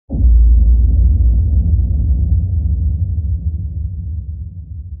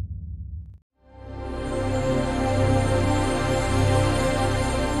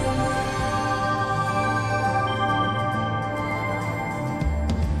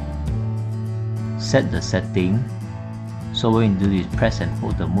set the setting. So what you do is press and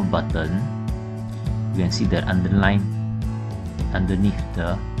hold the mode button. You can see the underline underneath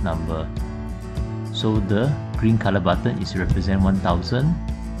the number. So the green color button is represent 1000,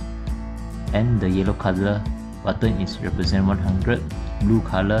 and the yellow color button is represent 100, blue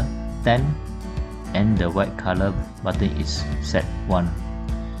color 10, and the white color button is set 1.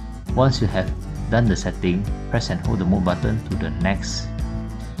 Once you have done the setting, press and hold the mode button to the next,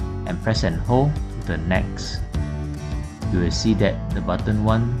 and press and hold to the next. You will see that the button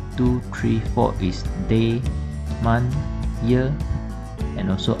 1, 2, 3, 4 is day, month, year,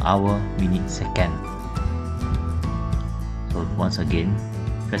 and also hour, minute, second. So once again,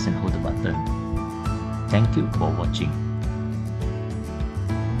 press and hold the button. Thank you for watching.